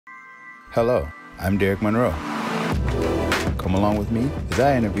Hello, I'm Derek Monroe. Come along with me as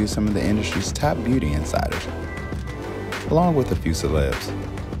I interview some of the industry's top beauty insiders, along with a few celebs,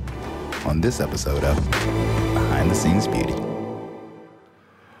 on this episode of Behind the Scenes Beauty.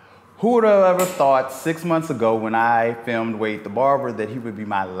 Who would have ever thought 6 months ago when I filmed Wade the Barber that he would be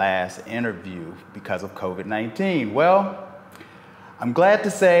my last interview because of COVID-19? Well, I'm glad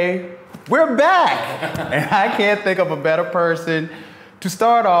to say we're back. And I can't think of a better person to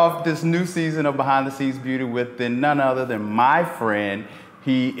start off this new season of Behind the Scenes Beauty with than none other than my friend.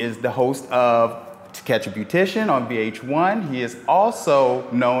 He is the host of To Catch a Beautician on VH1. He is also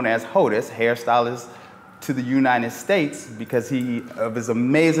known as HOTUS, Hairstylist to the United States, because of his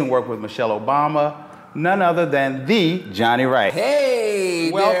amazing work with Michelle Obama, none other than the Johnny Wright.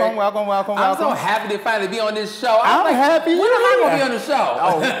 Hey, welcome, Derek. welcome. I'm so happy to finally be on this show. I'm happy. When am I going to be on the show?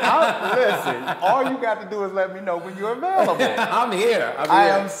 Oh, listen, all you got to do is let me know when you're available. I'm here. I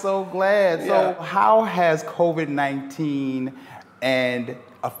am so glad. Yeah. So how has COVID-19 and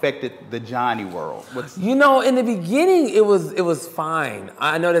affected the Johnny world? You know, in the beginning, it was fine.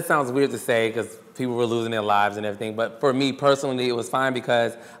 I know that sounds weird to say because people were losing their lives and everything, but for me personally, it was fine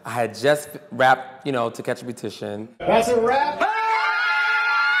because I had just wrapped, To Catch a Beautician. That's a wrap.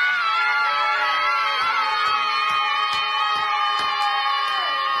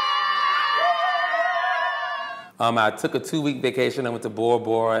 I took a 2-week vacation. I went to Bora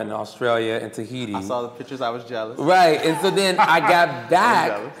Bora in Australia and Tahiti. I saw the pictures. I was jealous. Right, and so then I got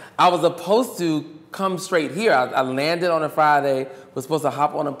back. I was supposed to come straight here. I landed on a Friday, was supposed to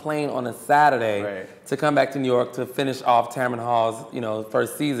hop on a plane on a Saturday to come back to New York to finish off Tamron Hall's,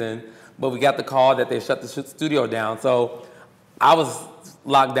 first season. But we got the call that they shut the studio down. So I was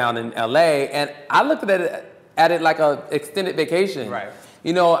locked down in LA, and I looked at it like an extended vacation. Right.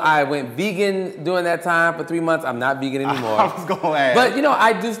 I went vegan during that time for 3 months. I'm not vegan anymore. I was going to ask. But,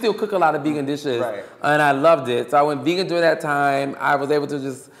 I do still cook a lot of vegan dishes. Right. And I loved it. So I went vegan during that time. I was able to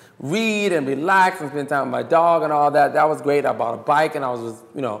just read and relax and spend time with my dog and all that. That was great. I bought a bike and I was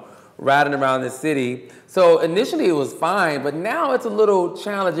just, riding around the city. So initially it was fine, but now it's a little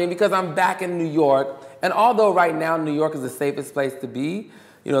challenging because I'm back in New York. And although right now New York is the safest place to be,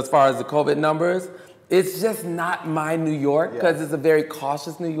 as far as the COVID numbers, it's just not my New York because it's a very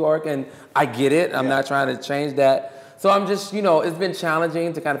cautious New York, and I get it. I'm not trying to change that. So I'm just, it's been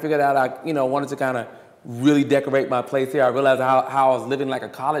challenging to kind of figure it out. I, wanted to kind of really decorate my place here. I realized how I was living like a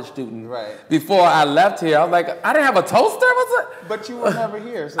college student before I left here. I was like, I didn't have a toaster? What's that? But you were never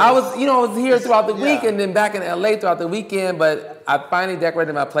here. So I was here throughout the week and then back in LA throughout the weekend, but I finally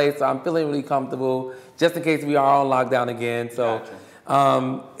decorated my place, so I'm feeling really comfortable just in case we are on lockdown again. So. Gotcha.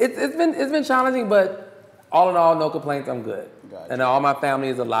 It's been challenging, but all in all, no complaints. I'm good, and all my family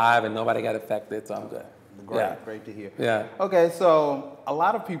is alive, and nobody got affected, so I'm good. Great to hear. Yeah. Okay, so a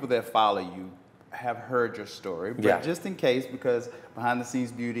lot of people that follow you have heard your story, but just in case, because Behind the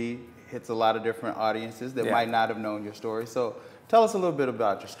Scenes Beauty hits a lot of different audiences that might not have known your story. So tell us a little bit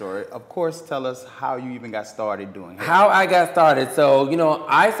about your story. Of course, tell us how you even got started doing hair. How I got started. So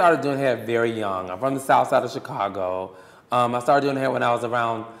I started doing hair very young. I'm from the South Side of Chicago. I started doing hair when I was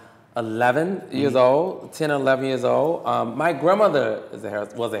around 11 years old, 10 or 11 years old. My grandmother was a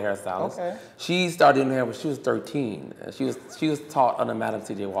hairstylist. Okay. She started doing hair when she was 13. She was taught under Madam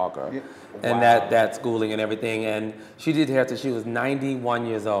C.J. Walker and that schooling and everything. And she did hair till she was 91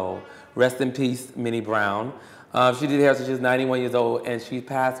 years old. Rest in peace, Minnie Brown. She did hair till she was 91 years old, and she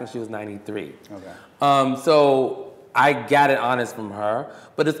passed when she was 93. Okay. So I got it honest from her,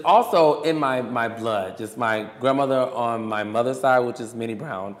 but it's also in my blood. Just my grandmother on my mother's side, which is Minnie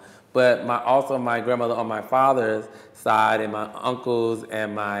Brown, but also my grandmother on my father's side, and my uncles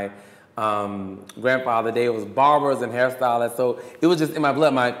and my grandfather. They was barbers and hairstylists, so it was just in my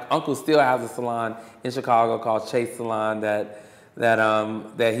blood. My uncle still has a salon in Chicago called Chase Salon that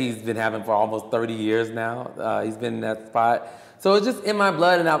he's been having for almost 30 years now. He's been in that spot. So it's just in my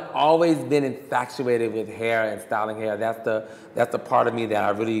blood, and I've always been infatuated with hair and styling hair. That's the part of me that I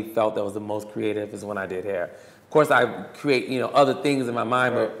really felt that was the most creative is when I did hair. Of course, I create other things in my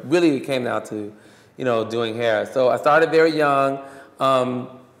mind, but really it came down to doing hair. So I started very young.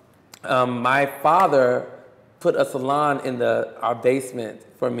 My father put a salon in our basement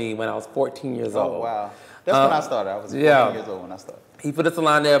for me when I was 14 years old. Oh wow, that's when I started. I was 14 years old when I started. He put a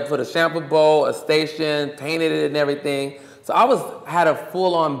salon there, put a shampoo bowl, a station, painted it and everything. So I had a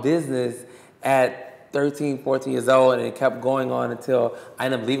full-on business at 13, 14 years old, and it kept going on until I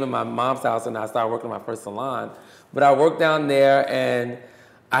ended up leaving my mom's house and I started working my first salon. But I worked down there, and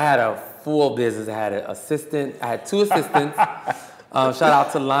I had a full business. I had an assistant. I had 2 assistants. Shout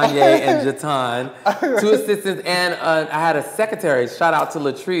out to Lanye and Jatan, 2 assistants, and I had a secretary. Shout out to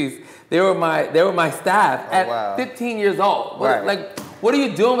Latrice. They were my staff at 15 years old. What are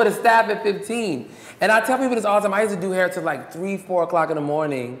you doing with a staff at 15? And I tell people this all the time. I used to do hair till like 3, 4 o'clock in the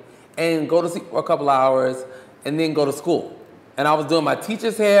morning, and go to sleep for a couple hours, and then go to school. And I was doing my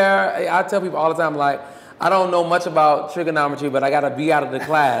teacher's hair. I tell people all the time, like, I don't know much about trigonometry, but I got to be out of the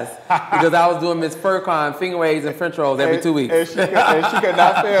class because I was doing Miss Furcon finger waves and French rolls every 2 weeks. And she could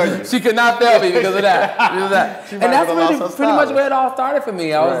not fail you. She could not fail me because of that. And that's pretty much where it all started for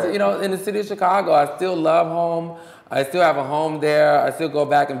me. I was, in the city of Chicago. I still love home. I still have a home there. I still go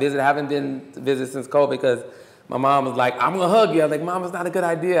back and visit. I haven't been to visit since COVID because my mom was like, I'm going to hug you. I was like, Mom, it's not a good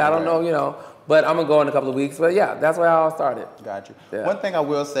idea. I don't know, but I'm going to go in a couple of weeks. But yeah, that's where it all started. Got you. Yeah. One thing I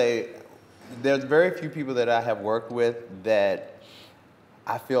will say, there's very few people that I have worked with that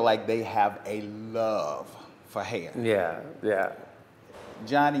I feel like they have a love for hair. Yeah, yeah.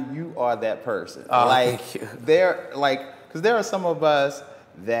 Johnny, you are that person. Oh, thank you. Because there are some of us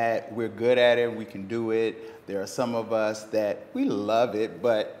that we're good at it, we can do it. There are some of us that we love it,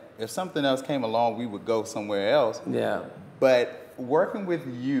 but if something else came along, we would go somewhere else. Yeah. But working with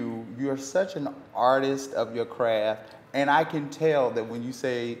you, you're such an artist of your craft. And I can tell that when you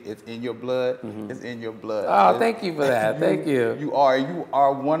say it's in your blood, it's in your blood. Oh, thank you for that. Thank you. You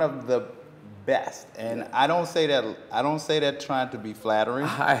are one of the best. And I don't say that trying to be flattering.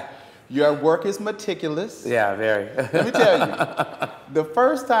 Your work is meticulous. Yeah, very. Let me tell you, the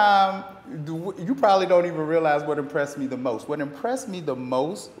first time, you probably don't even realize what impressed me the most. What impressed me the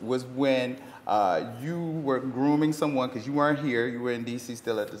most was when you were grooming someone, because you weren't here, you were in DC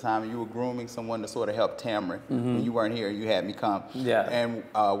still at the time, and you were grooming someone to sort of help Tamron when you weren't here, and you had me come and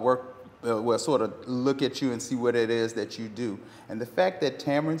sort of look at you and see what it is that you do. And the fact that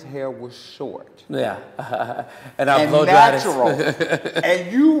Tamron's hair was short. Yeah. And I blow dried it. Natural. And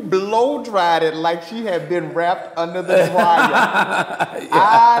you blow dried it like she had been wrapped under the dryer.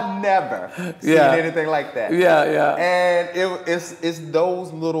 I never seen anything like that. Yeah, yeah. And it's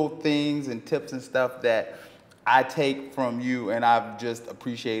those little things and tips and stuff that I take from you, and I've just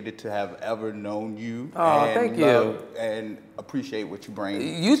appreciated to have ever known you. Oh, thank you. And appreciate what you bring.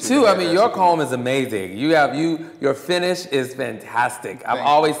 You too. I mean, your comb is amazing. Your finish is fantastic. I've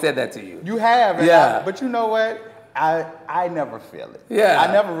always said that to you. You have. Yeah. But you know what? I never feel it. Yeah.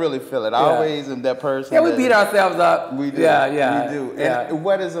 I never really feel it. I always am that person. Yeah, we beat ourselves up. We do. Yeah. We do. Yeah. And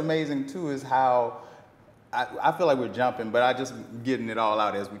what is amazing too is how I feel like we're jumping, but I just getting it all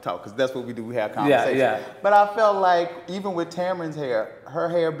out as we talk, because that's what we do. We have conversations. Yeah. But I felt like even with Tamron's hair, her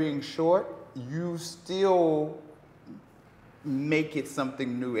hair being short, you still make it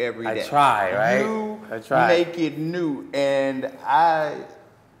something new every day. I try, right? I try. Make it new, and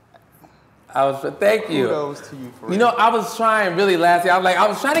thank you. Kudos to you for it. You know, I was trying really last year. I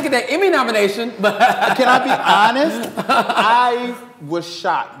was trying to get that Emmy nomination, but can I be honest? I was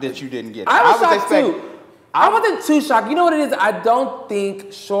shocked that you didn't get it. I was shocked too. I wasn't too shocked. You know what it is? I don't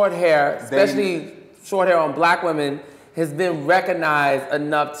think short hair, especially short hair on black women, has been recognized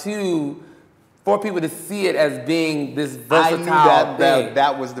enough for people to see it as being this versatile thing.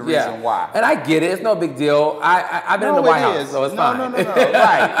 That was the reason why. And I get it. It's no big deal. I've been in the White House, so it's fine. No.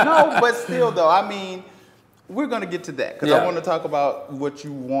 Right. No, but still, though, I mean, we're going to get to that, because I want to talk about what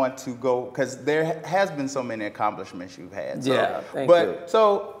you want to go, because there has been so many accomplishments you've had. So, thank you.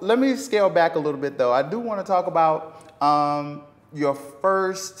 So let me scale back a little bit, though. I do want to talk about your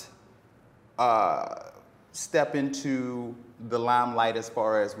first step into the limelight as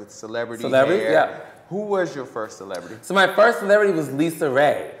far as with celebrity hair. Yeah. Who was your first celebrity? So my first celebrity was Lisa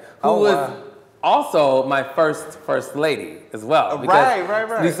Ray, who was also my first lady as well.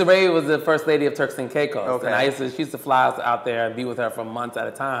 Right. Lisa Ray was the first lady of Turks and Caicos. Okay. And she used to fly us out there and be with her for months at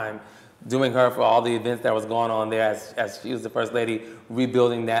a time, doing her for all the events that was going on there as she was the first lady,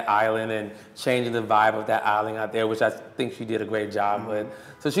 rebuilding that island and changing the vibe of that island out there, which I think she did a great job with.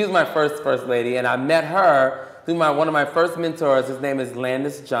 So she was my first lady, and I met her through one of my first mentors. His name is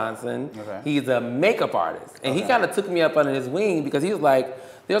Landis Johnson. Okay. He's a makeup artist. And he kind of took me up under his wing because he was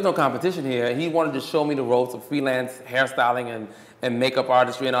like, there's no competition here. He wanted to show me the ropes of freelance hairstyling and makeup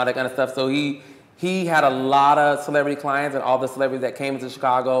artistry and all that kind of stuff. So he had a lot of celebrity clients, and all the celebrities that came into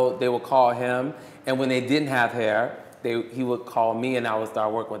Chicago, they would call him. And when they didn't have hair, he would call me, and I would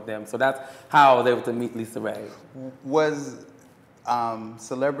start working with them. So that's how I was able to meet Lisa Ray. Was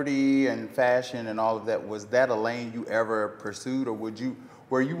celebrity and fashion and all of that, was that a lane you ever pursued, or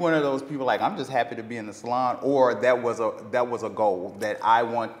were you one of those people like, I'm just happy to be in the salon, or that was a goal that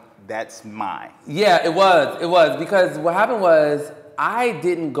that's mine? Yeah, it was because what happened was I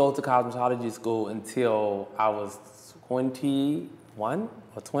didn't go to cosmetology school until I was 23 21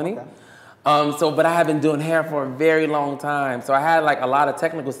 or 20. Okay. But I had been doing hair for a very long time. So I had like a lot of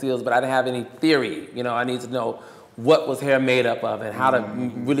technical skills, but I didn't have any theory. You know, I needed to know what was hair made up of and how to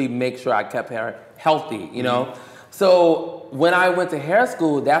really make sure I kept hair healthy, you know? So when I went to hair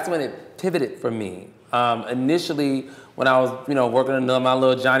school, that's when it pivoted for me. Initially, when I was, working in my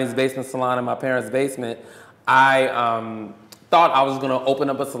little Johnny's basement salon in my parents' basement, I thought I was gonna open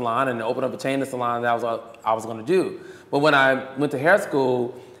up a salon and open up a chain of salons. That was what I was gonna do. But when I went to hair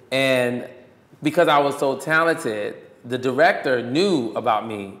school, and because I was so talented, the director knew about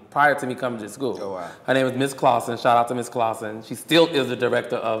me prior to me coming to school. Oh, wow. Her name was Miss Clausen. Shout out to Miss Clausen. She still is the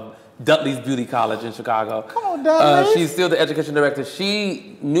director of Dudley's Beauty College in Chicago. Come on, Dudley. She's still the education director.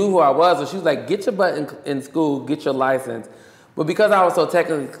 She knew who I was, so she was like, get your butt in school, get your license. But because I was so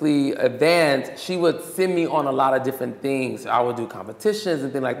technically advanced, she would send me on a lot of different things. I would do competitions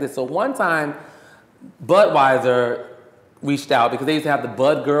and things like this. So one time, Budweiser reached out because they used to have the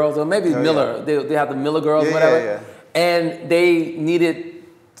Bud girls, or maybe Miller. Yeah. They have the Miller girls, whatever. Yeah. And they needed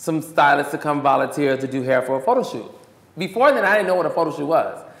some stylists to come volunteer to do hair for a photo shoot. Before then, I didn't know what a photo shoot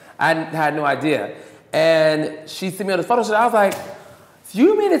was. I had no idea. And she sent me on the photo shoot. I was like,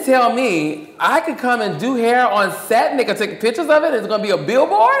 you mean to tell me I could come and do hair on set and they could take pictures of it? It's gonna be a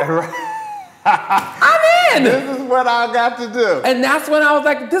billboard? I'm in! This is what I got to do. And that's when I was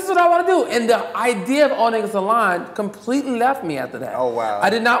like, this is what I want to do. And the idea of owning a salon completely left me after that. Oh, wow.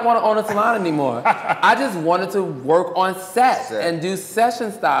 I did not want to own a salon anymore. I just wanted to work on set and do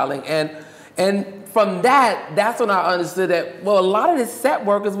session styling. And from that, that's when I understood that, well, a lot of this set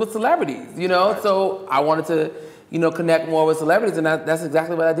work is with celebrities, Right. So I wanted to, connect more with celebrities, and that's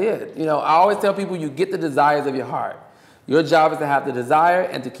exactly what I did. I always tell people, you get the desires of your heart. Your job is to have the desire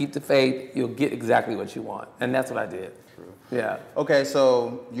and to keep the faith. You'll get exactly what you want, and that's what I did. True. Yeah. Okay,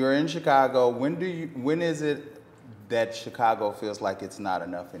 so you're in Chicago. When is it that Chicago feels like it's not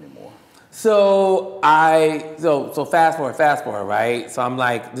enough anymore? So fast forward, right? So I'm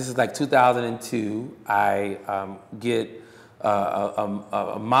like, this is like 2002. I get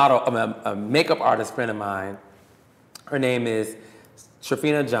a model, a makeup artist friend of mine. Her name is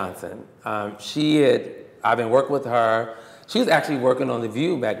Trafina Johnson. I've been working with her. She was actually working on The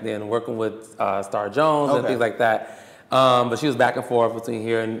View back then, working with Star Jones and things like that. But she was back and forth between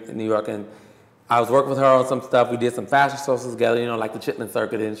here and New York, and I was working with her on some stuff. We did some fashion shows together, like the Chitlin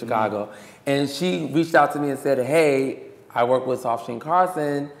Circuit in Chicago. And she reached out to me and said, hey, I work with Soft Sheen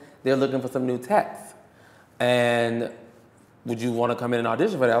Carson. They're looking for some new techs. And would you want to come in and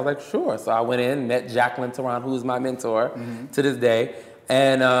audition for that? I was like, sure. So I went in, met Jacqueline Tehran, who is my mentor to this day.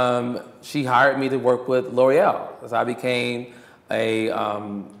 And she hired me to work with L'Oreal. So I became a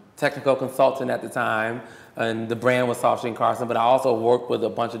technical consultant at the time, and the brand was Soft Sheen Carson, but I also worked with a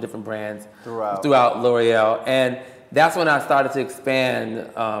bunch of different brands throughout L'Oreal. And that's when I started to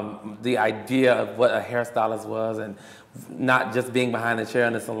expand the idea of what a hairstylist was, and not just being behind the chair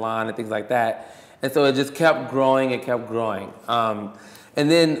in the salon and things like that. And so it just kept growing and kept growing. And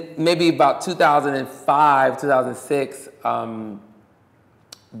then maybe about 2005, 2006,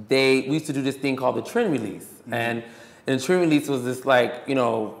 we used to do this thing called the trend release. And the trend release was this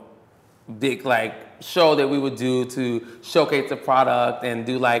big show that we would do to showcase the product and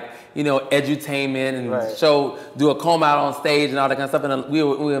do edutainment and do a comb out on stage and all that kind of stuff. And we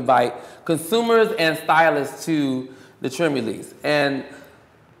would invite consumers and stylists to the trend release. And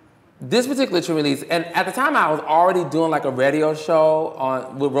this particular trend release, and at the time I was already doing a radio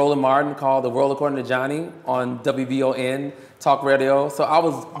show with Roland Martin called The World According to Johnny on WBON Talk Radio. So I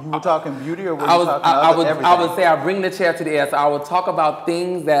was... You were talking beauty, or were you talking everything? I would say I bring the chair to the air. So I would talk about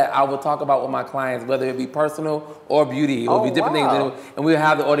things that I would talk about with my clients, whether it be personal or beauty. It would be different things. And we would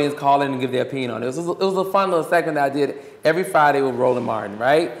have the audience call in and give their opinion on it. It was a fun little segment that I did every Friday with Roland Martin,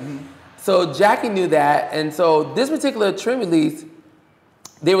 right? So Jackie knew that. And so this particular trim release,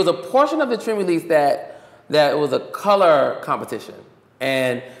 there was a portion of the trim release that was a color competition.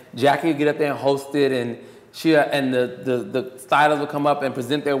 And Jackie would get up there and host it, and the stylists would come up and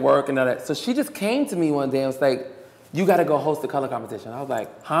present their work and all that. So she just came to me one day and was like, you gotta go host the color competition. I was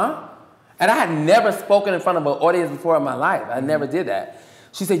like, huh? And I had never spoken in front of an audience before in my life. I never did that.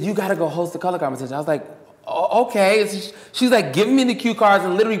 She said, you gotta go host the color competition. I was like, oh, okay. So she's like giving me the cue cards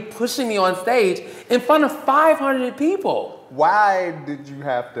and literally pushing me on stage in front of 500 people. Why did you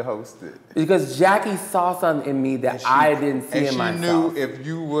have to host it? Because Jackie saw something in me that I didn't see in myself. And she knew if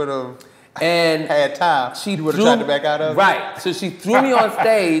you would have had time, you would have tried to back out of it? Right. So she threw me on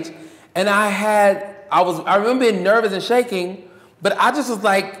stage, and I remember being nervous and shaking, but I just was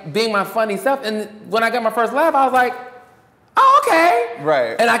being my funny self. And when I got my first laugh, I was like, oh, okay.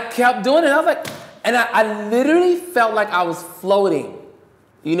 Right. And I kept doing it. I was like, And I literally felt like I was floating.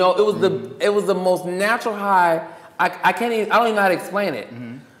 You know, it was the most natural high. I don't even know how to explain it.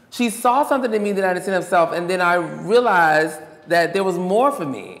 She saw something in me that I didn't see myself, and then I realized that there was more for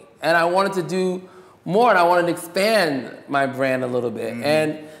me, and I wanted to do more, and I wanted to expand my brand a little bit.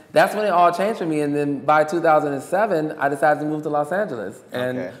 And that's when it all changed for me. And then by 2007, I decided to move to Los Angeles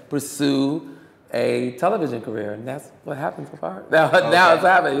and pursue a television career, and that's what happened so far. Now it's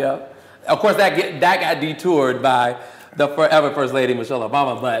happening, yeah. Of course, that got detoured by the forever First Lady Michelle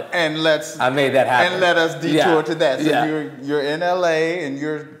Obama, but I made that happen. And let us detour to that. So you're in LA, and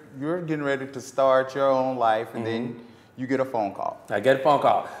you're getting ready to start your own life, and then you get a phone call. I get a phone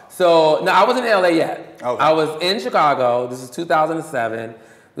call. So, no, I wasn't in LA yet. Okay. I was in Chicago. This is 2007.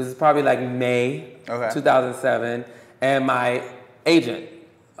 This is probably like May 2007. And my agent,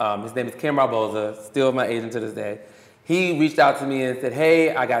 his name is Kim Barboza, still my agent to this day. He reached out to me and said,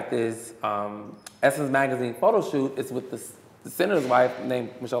 hey, I got this Essence Magazine photo shoot. It's with the senator's wife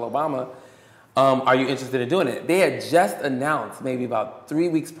named Michelle Obama. Are you interested in doing it? They had just announced maybe about 3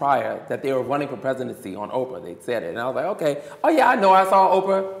 weeks prior that they were running for presidency on Oprah. They said it. And I was like, okay. Oh, yeah, I know. I saw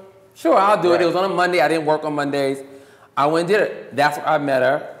Oprah. Sure, I'll do it. It was on a Monday. I didn't work on Mondays. I went and did it. That's where I met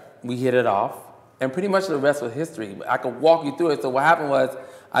her. We hit it off. And pretty much the rest was history. I could walk you through it. So what happened was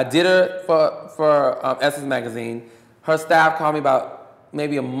I did her for Essence Magazine. Her staff called me about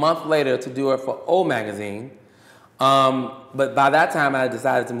maybe a month later to do her for O Magazine. But by that time, I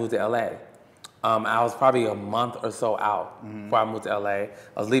decided to move to LA. I was probably a month or so out before I moved to LA. I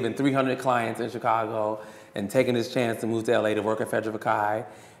was leaving 300 clients in Chicago and taking this chance to move to LA to work at Frederick High.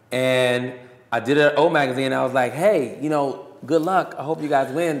 And I did it at O Magazine, and I was like, hey, you know, good luck. I hope you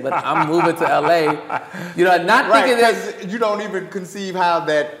guys win, but I'm moving to LA. You know, not thinking that you don't even conceive how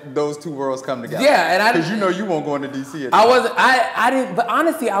those two worlds come together. Yeah, and because you know you won't go into DC. I didn't. But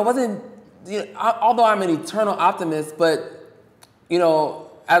honestly, I wasn't. You know, although I'm an eternal optimist, but you know,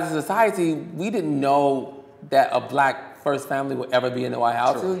 as a society, we didn't know that a black first family would ever be in the White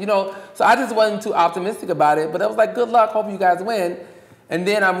House. Sure. You know, so I just wasn't too optimistic about it. But I was like, good luck. Hope you guys win. And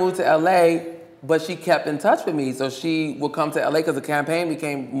then I moved to LA. But she kept in touch with me, so she would come to LA because the campaign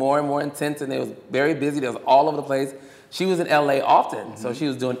became more and more intense, and it was very busy. There was all over the place. She was in LA often, so she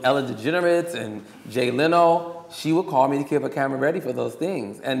was doing Ellen DeGeneres and Jay Leno. She would call me to keep her camera ready for those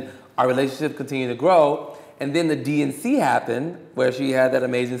things, and our relationship continued to grow. And then the DNC happened, where she had that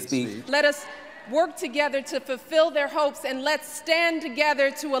amazing speech. Let us work together to fulfill their hopes, and let's stand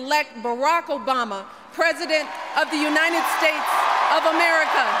together to elect Barack Obama, President of the United States of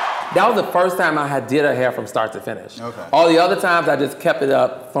America. That was the first time I had did her hair from start to finish. Okay. All the other times I just kept it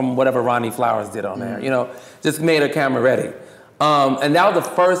up from whatever Ronnie Flowers did on there, you know, just made her camera ready. And that was the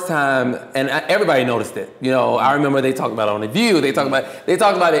first time, and everybody noticed it. You know, I remember they talked about it on The View. They talked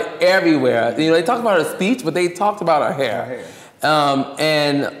about it everywhere. You know, they talked about her speech, but they talked about her hair.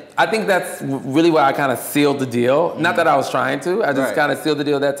 And I think that's really where I kind of sealed the deal. Not that I was trying to. I just kind of sealed the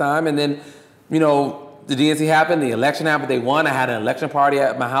deal at that time. And then, you know, the DNC happened, the election happened, they won. I had an election party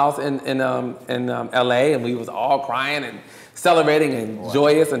at my house in LA, and we was all crying and celebrating and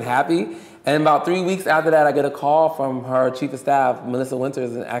joyous and happy. And about 3 weeks after that, I get a call from her chief of staff, Melissa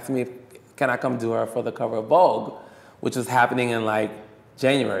Winters, and asking me, can I come do her for the cover of Vogue, which was happening in like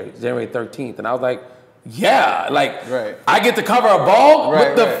January 13th. And I was like, yeah, like I get to cover a Vogue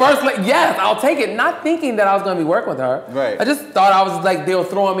with the first, yes, I'll take it. Not thinking that I was gonna be working with her. I just thought I was like, they were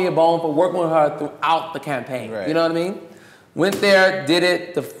throwing me a bone for working with her throughout the campaign. You know what I mean? Went there, did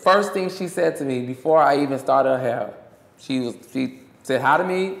it. The first thing she said to me before I even started her hair, she said hi to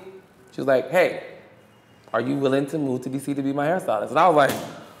me. She was like, hey, are you willing to move to DC to be my hairstylist? And I was like,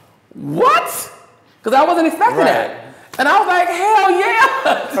 what? Because I wasn't expecting that. And I was like, hell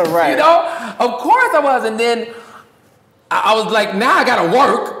yeah. You know, of course I was. And then I was like, now I gotta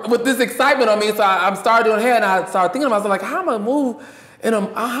work with this excitement on me. So I started doing hair, and I started thinking to myself, like, how am I gonna move? And how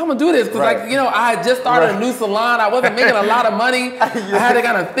am I gonna do this? Because like, you know, I had just started a new salon. I wasn't making a lot of money. I had to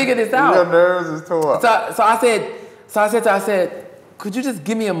kind of figure this out. Your nerves is tore up. So I said, could you just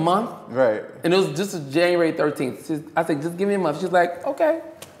give me a month? And it was just January 13th. I said, just give me a month. She's like, okay,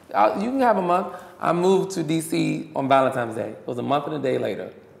 you can have a month. I moved to DC on Valentine's Day. It was a month and a day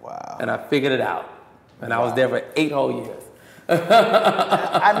later. Wow. And I figured it out. And I was there for 8 whole years.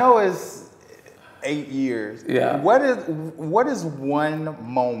 I know it's 8 years. Yeah. What is one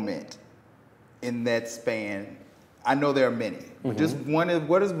moment in that span? I know there are many, but just what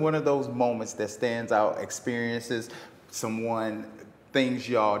is one of those moments that stands out, experiences, things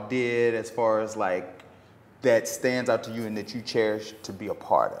y'all did as far as like that stands out to you and that you cherish to be a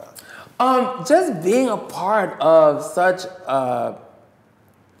part of? Just being a part of such a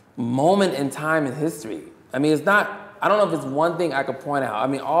moment in time in history. I mean, it's not, I don't know if it's one thing I could point out. I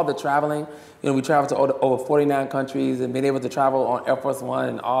mean, all the traveling, you know, we traveled to over 49 countries and being able to travel on Air Force One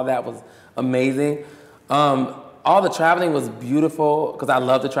and all that was amazing. All the traveling was beautiful because I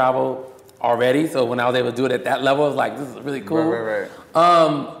love to travel already. So when I was able to do it at that level, I was like, this is really cool. Right.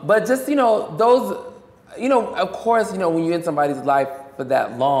 But just, you know, those, you know, of course, you know, when you're in somebody's life for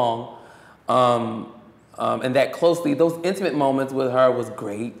that long, and that closely, those intimate moments with her was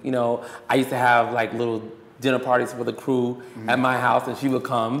great. You know, I used to have like little dinner parties for the crew at my house, and she would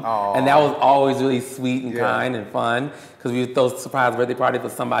come, and that was always really sweet and kind and fun because we would throw surprise birthday parties for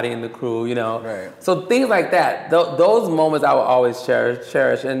somebody in the crew. You know, so things like that. Those moments I will always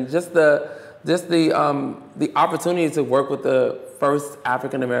cherish, and just the opportunity to work with the first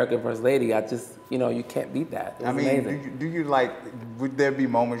African American First Lady. I just, you know, you can't beat that. It was amazing. Do you like, would there be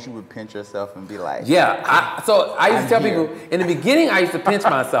moments you would pinch yourself and be like, so I used to tell people, in the beginning I used to pinch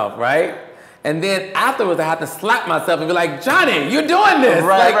myself, right? And then afterwards I had to slap myself and be like, Johnny, you're doing this.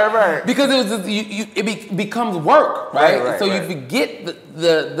 Right. Because it was just, it becomes work, right? So you forget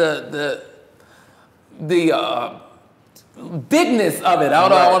the bigness of it. I don't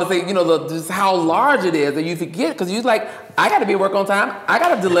know. I want to say, you know, just how large it is, and you forget because you're like, I got to be at work on time. I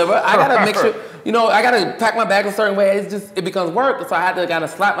got to deliver. I got to make sure, you know, I got to pack my bag a certain way. It's just, it becomes work. So I had to kind of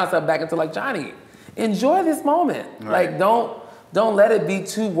slap myself back into like, Johnny, enjoy this moment. Like, don't let it be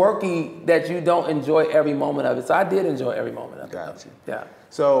too worky that you don't enjoy every moment of it. So I did enjoy every moment of it. Got you. Yeah.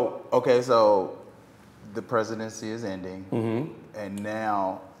 So, okay, so the presidency is ending, and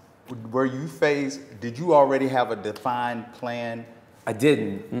now, were you faced, did you already have a defined plan? I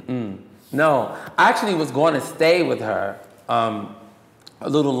didn't. No, I actually was going to stay with her a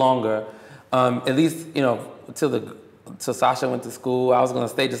little longer, at least, you know, till Sasha went to school. I was going to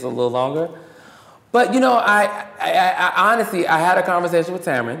stay just a little longer. But, you know, I honestly, I had a conversation with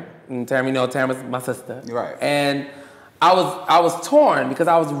Tamron. And Tamron, you know, Tamron's my sister. Right. And I was torn because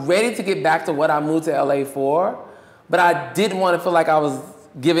I was ready to get back to what I moved to LA for, but I didn't want to feel like I was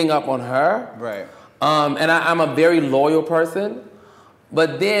giving up on her. Right. And I'm a very loyal person.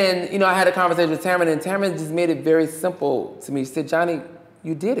 But then, you know, I had a conversation with Tamron, and Tamron just made it very simple to me. She said, Johnny,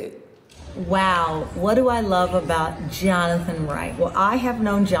 you did it. Wow, what do I love about Jonathan Wright? Well, I have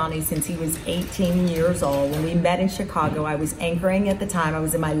known Johnny since he was 18 years old. When we met in Chicago, I was anchoring at the time. I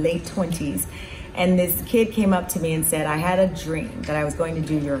was in my late 20s. And this kid came up to me and said, I had a dream that I was going to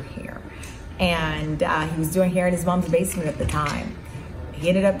do your hair. And he was doing hair in his mom's basement at the time. He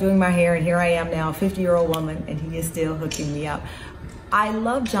ended up doing my hair, and here I am now, a 50-year-old woman, and he is still hooking me up. I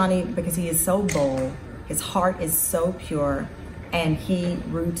love Johnny because he is so bold, his heart is so pure, and he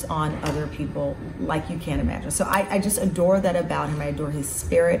roots on other people like you can't imagine. So I just adore that about him. I adore his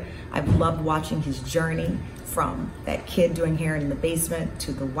spirit. I've loved watching his journey from that kid doing hair in the basement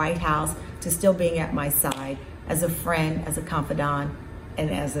to the White House to still being at my side as a friend, as a confidant,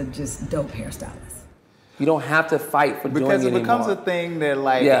 and as a just dope hairstylist. You don't have to fight for doing it anymore. Because it becomes a thing that,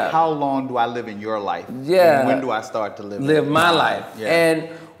 like, how long do I live in your life? Yeah. And when do I start to live my life? Yeah. And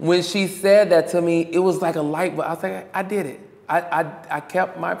when she said that to me, it was like a light bulb. I was like, I did it. I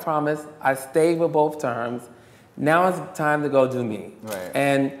kept my promise. I stayed with both terms. Now it's time to go do me. Right.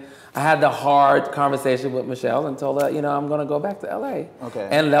 And I had the hard conversation with Michelle and told her, you know, I'm going to go back to LA. Okay.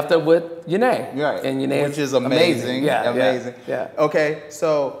 And left her with Yanae. Right. And Yanae Which is amazing. Amazing. Yeah. Okay,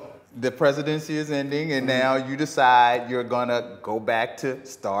 so the presidency is ending, and now you decide you're gonna go back to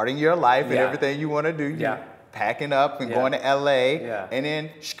starting your life and everything you want to do. You're packing up and going to LA, and then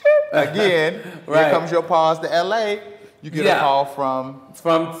again, here comes your pause to LA. You get a call from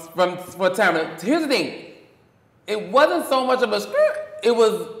Tamron. Here's the thing: it wasn't so much of a it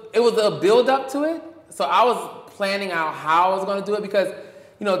was a build up to it. So I was planning out how I was going to do it because,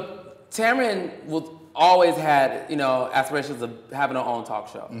 you know, Tamron was always had, you know, aspirations of having her own talk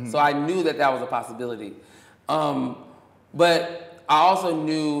show. So I knew that was a possibility. But I also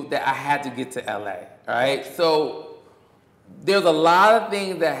knew that I had to get to LA, right? So there's a lot of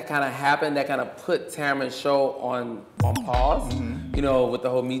things that kind of happened that kind of put Tamron's show on pause, you know, with the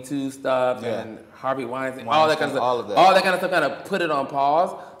whole Me Too stuff and Harvey Weinstein, all that kind of stuff. All that kind of stuff kind of put it on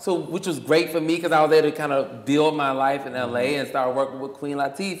pause. So, which was great for me because I was able to kind of build my life in LA and start working with Queen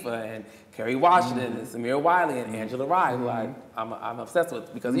Latifah and Kerry Washington and Samira Wiley and Angela Rye, who I'm obsessed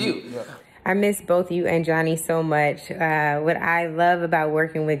with because of you. I miss both you and Johnny so much. What I love about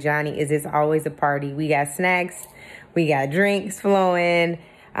working with Johnny is it's always a party. We got snacks, we got drinks flowing,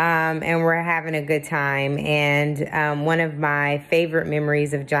 and we're having a good time. And one of my favorite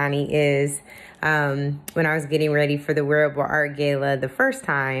memories of Johnny is when I was getting ready for the Wearable Art Gala the first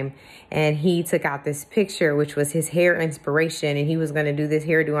time, and he took out this picture, which was his hair inspiration, and he was going to do this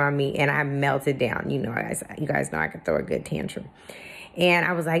hairdo on me, and I melted down. You guys know I could throw a good tantrum. And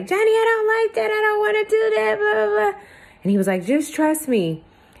I was like, Johnny, I don't like that. I don't want to do that, blah, blah, blah. And he was like, just trust me.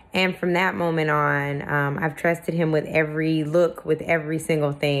 And from that moment on, I've trusted him with every look, with every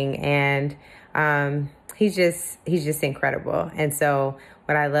single thing. And he's just incredible. And so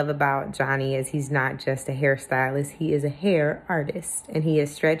what I love about Johnny is he's not just a hairstylist. He is a hair artist. And he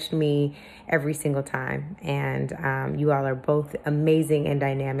has stretched me every single time. And you all are both amazing and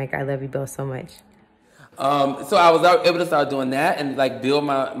dynamic. I love you both so much. So I was able to start doing that and like build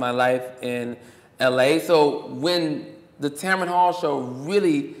my life in LA. So when the Tamron Hall show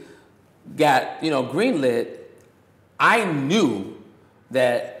really got, greenlit, I knew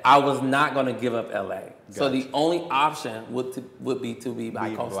that I was not going to give up LA. Gotcha. So the only option would be to be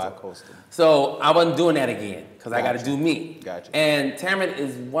bi-coastal. So I wasn't doing that again because I got to do me. Gotcha. And Tamron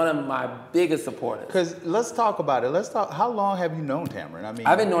is one of my biggest supporters. Because let's talk about it. How long have you known Tamron? I mean,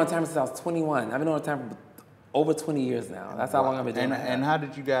 I've been knowing Tamron since I was 21. I've been knowing Tamron for over 20 years now. That's how long I've been doing that. And how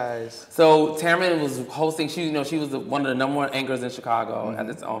did you guys? So Tamron was hosting. She was one of the #1 anchors in Chicago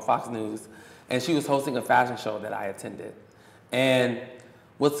on Fox News, and she was hosting a fashion show that I attended. And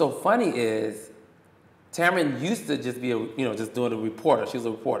what's so funny is Tamron used to just be just doing a reporter. She was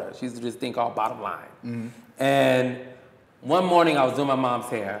a reporter. She used to do this thing called Bottom Line. And one morning I was doing my mom's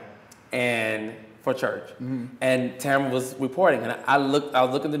hair, and for church, and Tamron was reporting, and I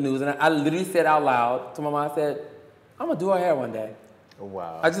was looking at the news, and I literally said out loud to my mom, I said, I'm gonna do her hair one day. Oh,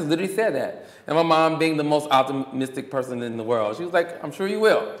 wow. I just literally said that. And my mom, being the most optimistic person in the world, she was like, I'm sure you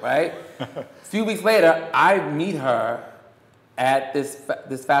will, right? A few weeks later, I meet her at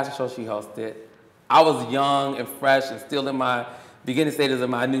this fashion show she hosted. I was young and fresh and still in my beginning stages of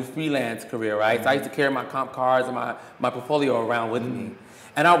my new freelance career, right? So I used to carry my comp cards and my portfolio around with me.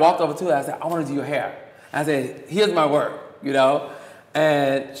 And I walked over to her, I said, I want to do your hair. And I said, here's my work,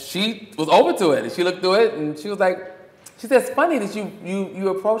 And she was open to it. And she looked through it, and she was like, she said, it's funny that you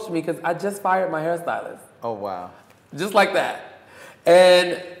approached me because I just fired my hairstylist. Oh, wow. Just like that.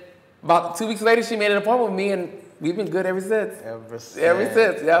 And about 2 weeks later, she made an appointment with me, and we've been good ever since. Ever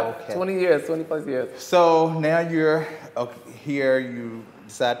since, yeah. Okay. 20 plus years. So now you're here, you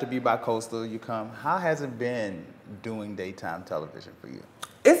decide to be bi-coastal, you come. How has it been doing daytime television for you?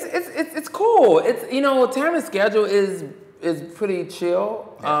 It's cool. Tamron's schedule is pretty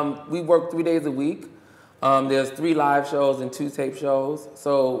chill. Yeah. We work 3 days a week. There's 3 live shows and 2 tape shows,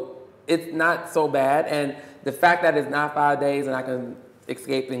 so it's not so bad. And the fact that it's not 5 days and I can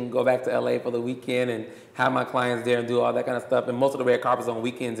escape and go back to LA for the weekend and have my clients there and do all that kind of stuff. And most of the red carpet's on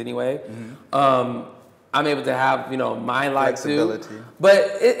weekends anyway. I'm able to have my life too.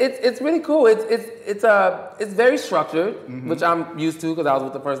 But it's really cool. It's very structured, which I'm used to because I was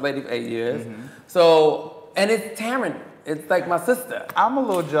with the First Lady for 8 years. So, and it's Tamron. It's like my sister. I'm a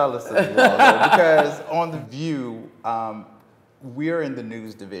little jealous of you all, though, because on The View, we're in the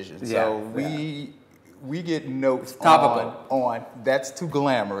news division. So we get notes on that's too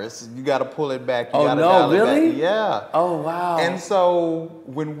glamorous. You got to pull it back. You gotta dial it back. Yeah. Oh, wow. And so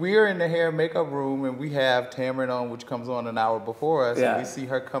when we're in the hair and makeup room and we have Tamron on, which comes on an hour before us, and we see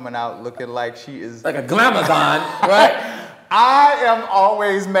her coming out looking like she is like a glamazon, right? I am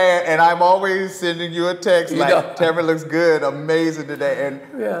always mad, and I'm always sending you a text like, Tamron looks good, amazing today. And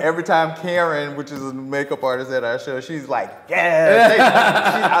every time Karen, which is a makeup artist at our show, she's like,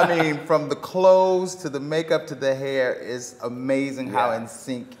 I mean, from the clothes to the makeup to the hair, is amazing how in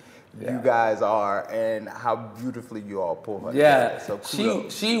sync you guys are and how beautifully you all pull her together. So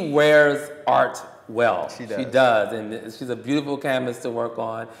kudos. She wears art well. She does. She does, and she's a beautiful canvas to work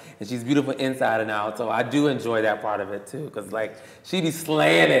on, and she's beautiful inside and out. So I do enjoy that part of it too, because like she be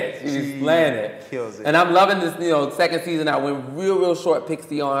slaying it. She be slaying it. Kills it. And I'm loving this, second season. I went real short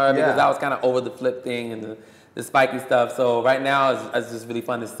pixie on her because I was kind of over the flip thing and the spiky stuff. So right now it's just really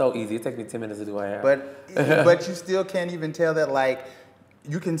fun. It's so easy. It takes me 10 minutes to do her hair. But you still can't even tell that, like,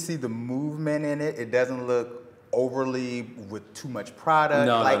 you can see the movement in it. It doesn't look overly with too much product.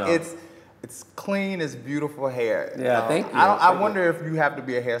 No. It's clean, it's beautiful hair. Yeah, thank you. I wonder if you have to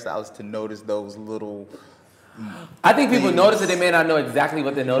be a hairstylist to notice those little I think people notice it. They may not know exactly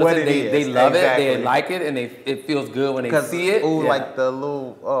what they're noticing. They love it, they like it, and it feels good when they see it. Like the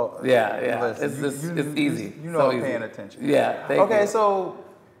little, it's easy. You know, I'm paying attention. Yeah, thank you. Okay, so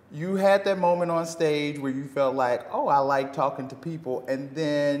you had that moment on stage where you felt like, oh, I like talking to people, and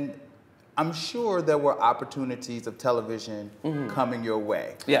then I'm sure there were opportunities of television coming your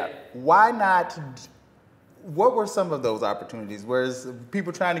way. Yeah. Why not? What were some of those opportunities? Whereas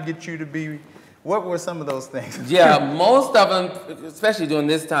people trying to get you to be What were some of those things? Yeah, most of them, especially during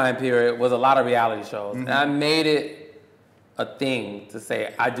this time period, was a lot of reality shows. And I made it a thing to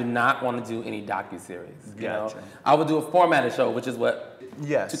say, I do not want to do any docuseries. You know? I would do a formatted show, which is what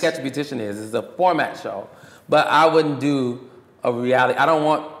To Catch a Beautician is a format show. But I wouldn't do a reality. I don't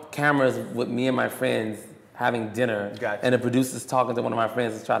want cameras with me and my friends having dinner and the producers talking to one of my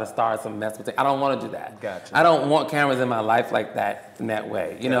friends to try to start some mess with it. I don't want to do that. I don't want cameras in my life like that, in that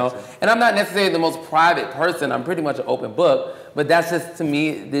way, you know? And I'm not necessarily the most private person. I'm pretty much an open book, but that's just, to me,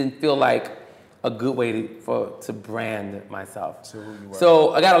 it didn't feel like a good way to brand myself.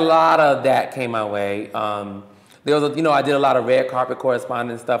 So I got a lot of that came my way. There was, I did a lot of red carpet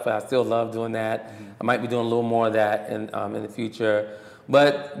correspondence stuff, and I still love doing that. I might be doing a little more of that in the future.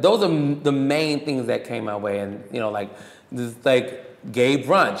 But those are the main things that came my way, and like gay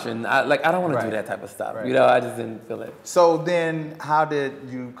brunch, and I don't want to do that type of stuff. I just didn't feel it. So then, how did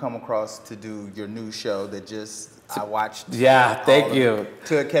you come across to do your new show that I watched? Yeah, thank you.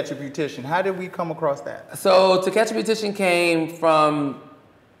 To Catch a Beautician. How did we come across that? So To Catch a Beautician came from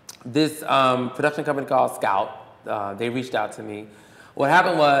this production company called Scout. They reached out to me. What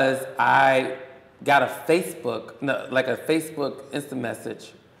happened was I got a Facebook instant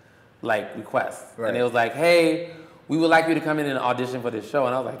message request. And it was like, hey, we would like you to come in and audition for this show.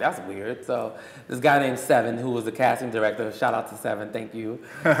 And I was like, that's weird. So this guy named Seven, who was the casting director, shout out to Seven, thank you.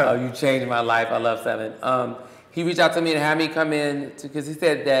 You changed my life, I love Seven. He reached out to me and had me come in because he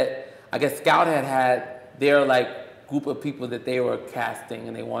said that I guess Scout had their group of people that they were casting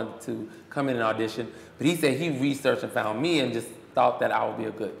and they wanted to come in and audition. But he said he researched and found me and just thought that I would be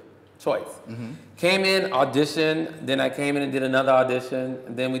a good choice. Came in, auditioned, then I came in and did another audition,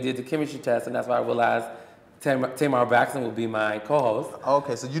 and then we did the chemistry test, and that's why I realized Tamar Braxton would be my co-host.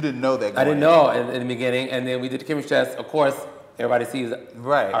 Okay, so you didn't know that I didn't know in the beginning, and then we did the chemistry test. Of course, everybody sees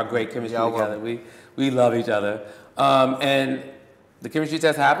our great chemistry together. We love each other. And the chemistry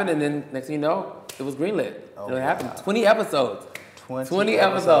test happened, and then next thing you know, it was greenlit. It happened. 20 episodes. 20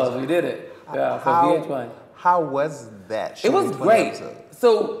 episodes. We did it. Yeah, for VH1. How was that? It was great.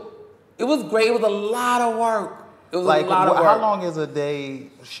 So it was great. It was a lot of work. It was a lot of work. How long is a day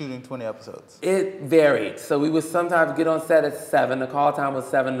shooting 20 episodes? It varied. So we would sometimes get on set at 7. The call time was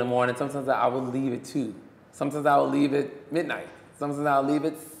 7 in the morning. Sometimes I would leave at 2. Sometimes I would leave at midnight. Sometimes I would leave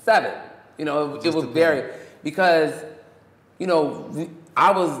at 7. It would vary because,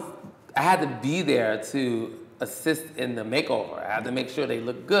 I had to be there to assist in the makeover. I had to make sure they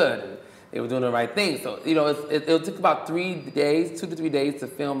looked good and they were doing the right thing. So, it took about 3 days, 2 to 3 days to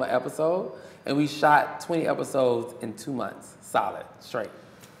film an episode. And we shot 20 episodes in 2 months, solid, straight.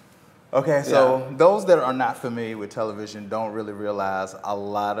 Okay, so those that are not familiar with television don't really realize a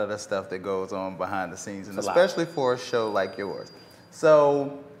lot of the stuff that goes on behind the scenes, and especially for a show like yours.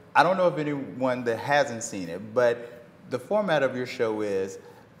 So I don't know if anyone that hasn't seen it, but the format of your show is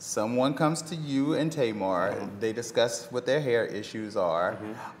someone comes to you and Tamar, they discuss what their hair issues are,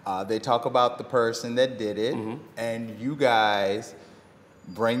 they talk about the person that did it, and you guys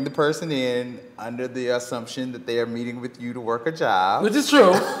bring the person in under the assumption that they are meeting with you to work a job. Which is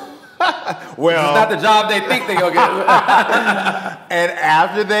true. Well, it's not the job they think they're going to get. And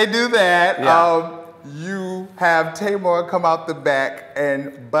after they do that, you have Tamar come out the back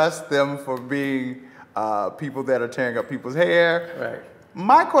and bust them for being people that are tearing up people's hair. Right.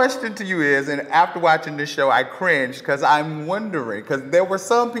 My question to you is, and after watching this show, I cringed because I'm wondering, because there were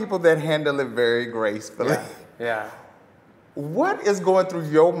some people that handle it very gracefully. Yeah. What is going through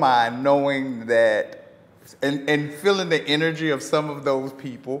your mind knowing that, and feeling the energy of some of those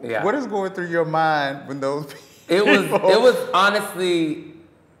people? Yeah. What is going through your mind when those people... It was honestly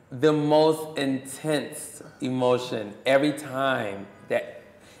the most intense emotion every time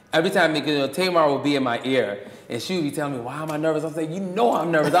because Tamar would be in my ear and she would be telling me, why am I nervous? I'm saying,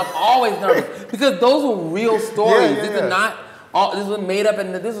 I'm nervous. I'm always nervous. Because those were real stories. This is not, this was made up,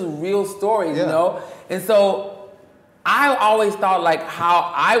 and this is real stories, And so I always thought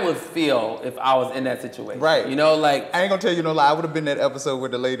how I would feel if I was in that situation. Right. I ain't gonna tell you no lie, I would have been in that episode where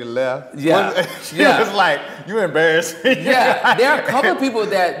the lady left. Yeah. She was like, you embarrassed me. Yeah. There are a couple of people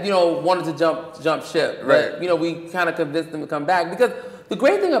that, wanted to jump ship. But, we kind of convinced them to come back because the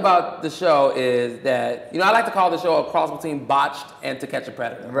great thing about the show is that, I like to call the show a cross between Botched and To Catch a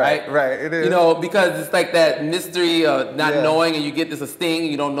Predator, right? Right, it is. Because it's like that mystery of not knowing, and you get this a sting,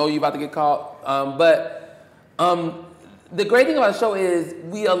 and you don't know you're about to get caught. The great thing about the show is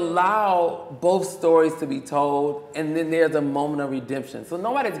we allow both stories to be told, and then there's a moment of redemption. So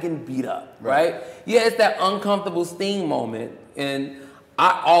nobody's getting beat up, right? Yeah, it's that uncomfortable sting moment, and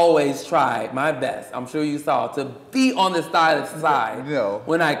I always tried my best, I'm sure you saw, to be on the stylist side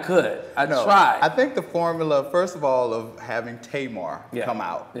when I could. I tried. I think the formula, first of all, of having Tamar come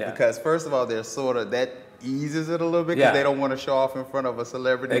out, because first of all, there's sort of that eases it a little bit because they don't want to show off in front of a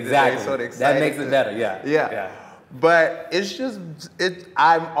celebrity. Exactly. Sort of excited. That makes it better, yeah. But it's just,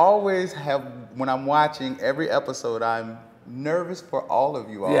 I'm always when I'm watching every episode, I'm nervous for all of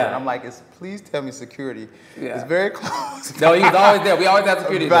you all. And I'm like, please tell me security is very close. No, he's always there. We always have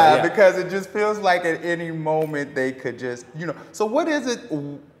security there. Because it just feels like at any moment they could just, So what is it,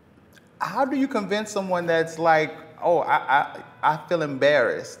 how do you convince someone that's like, oh, I feel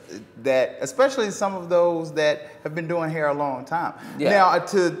embarrassed, that, especially some of those that have been doing hair a long time. Now,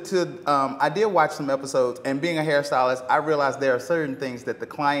 I did watch some episodes, and being a hairstylist, I realized there are certain things that the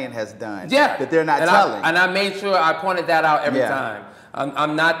client has done that they're not telling. And I made sure I pointed that out every time.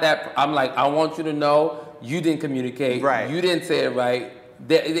 I'm not that, I'm like, I want you to know you didn't communicate, you didn't say it right.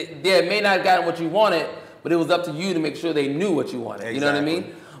 They may not have gotten what you wanted, but it was up to you to make sure they knew what you wanted. You know what I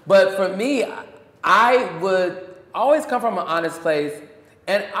mean? But for me, I would always come from an honest place,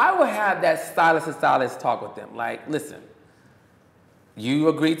 and I would have that stylist to stylist talk with them. Like, listen, you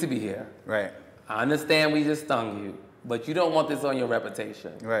agreed to be here. Right. I understand we just stung you, but you don't want this on your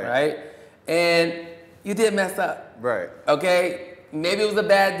reputation. Right? And you did mess up. Right. Okay? Maybe it was a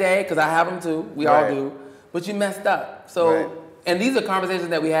bad day, because I have them too. We all do. But you messed up. So, and these are conversations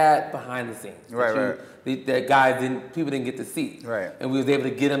that we had behind the scenes. That guys people didn't get to see. And we was able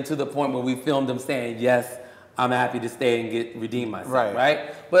to get them to the point where we filmed them saying, yes, I'm happy to stay and redeem myself,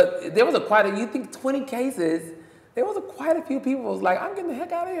 right? But there was you think 20 cases, there was quite a few people who was like, I'm getting the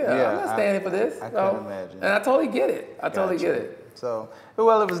heck out of here. I'm not staying here for this. I can imagine. And I totally get it. I totally get it. So,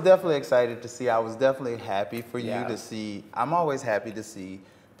 well, it was definitely excited to see. I was definitely happy for you to see. I'm always happy to see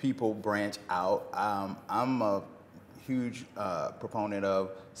people branch out. I'm a huge proponent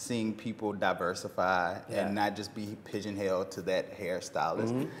of seeing people diversify and not just be pigeonholed to that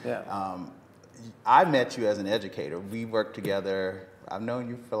hairstylist. I met you as an educator. We worked together. I've known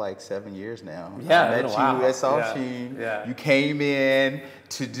you for like 7 years now. I met you at Salt Sheen. You came in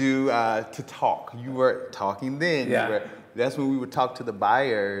to do to talk. You were talking then. That's when we would talk to the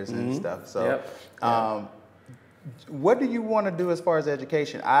buyers and stuff. So, what do you want to do as far as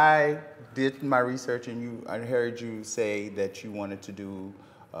education? I did my research, and I heard you say that you wanted to do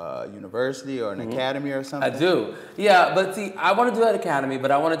university or an academy or something. I do. Yeah, but see, I want to do an academy, but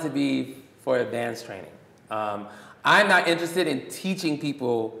I want it to be for advanced training. I'm not interested in teaching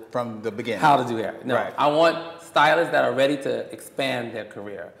people from the beginning how to do hair. No, I want stylists that are ready to expand their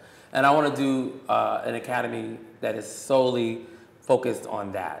career, and I want to do an academy that is solely focused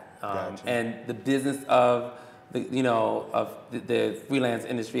on that. And the business of the freelance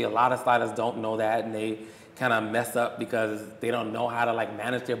industry, a lot of stylists don't know that, and they kind of mess up because they don't know how to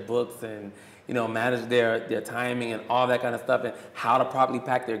manage their books and manage their timing and all that kind of stuff, and how to properly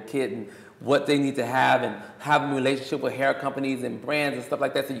pack their kit and what they need to have, and have a relationship with hair companies and brands and stuff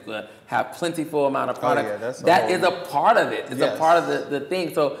like that, so you can have plentiful amount of product. That is a part of it. It's a part of the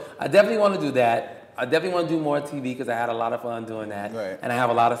thing. So I definitely want to do that. I definitely want to do more TV because I had a lot of fun doing that, and I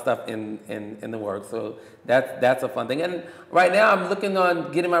have a lot of stuff in the works. So that's a fun thing. And right now I'm looking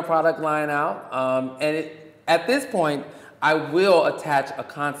on getting my product line out, at this point I will attach a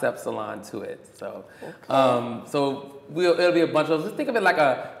concept salon to it. So, it'll be a bunch of, just think of it like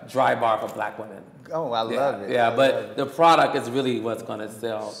a dry bar for black women. Oh, I love it. Yeah, but the product is really what's going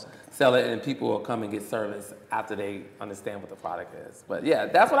to sell it, and people will come and get service after they understand what the product is. But yeah,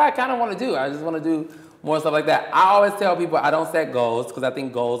 that's what I kind of want to do. I just want to do more stuff like that. I always tell people I don't set goals because I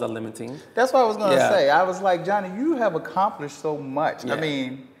think goals are limiting. That's what I was going to say. I was like, Johnny, you have accomplished so much. I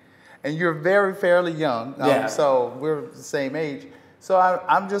mean, and you're fairly young, so we're the same age. So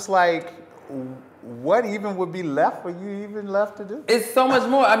I'm just like, what even would be left for you to do? It's so much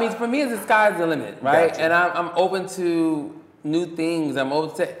more. I mean, for me, the sky's the limit, right? Gotcha. And I'm open to new things. I'm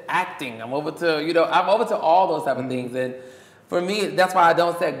open to acting. I'm open to, I'm open to all those type of things. And for me, that's why I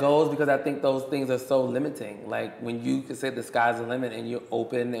don't set goals, because I think those things are so limiting. Like when you can say the sky's the limit and you're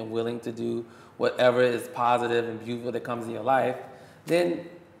open and willing to do whatever is positive and beautiful that comes in your life, then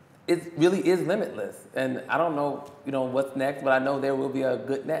it really is limitless. And I don't know, what's next, but I know there will be a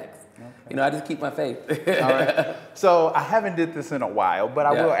good next. Okay. I just keep my faith. All right. So I haven't did this in a while, but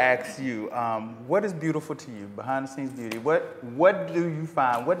I will ask you, what is beautiful to you, behind the scenes beauty? What do you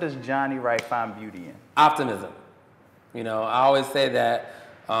find, what does Johnny Wright find beauty in? Optimism. I always say that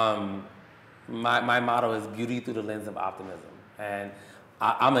my motto is beauty through the lens of optimism. And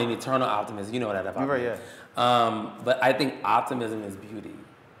I'm an eternal optimist. You know that about me. But I think optimism is beauty.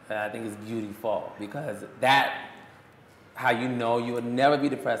 And I think it's beautiful, because that how you know you will never be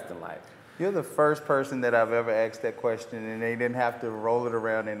depressed in life. You're the first person that I've ever asked that question and they didn't have to roll it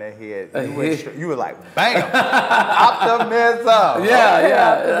around in their head. You were like, bam, optimism.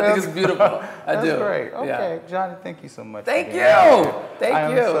 I think it's beautiful. That's great. Okay, Johnny, thank you so much. Thank you.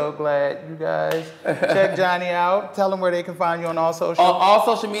 I am so glad you guys check Johnny out. Tell them where they can find you on all social. On all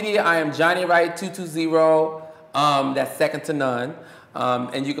social media, I am Johnny Wright 220. That's second to none.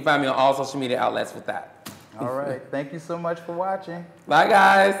 And you can find me on all social media outlets with that. All right. Thank you so much for watching. Bye,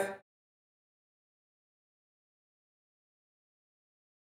 guys.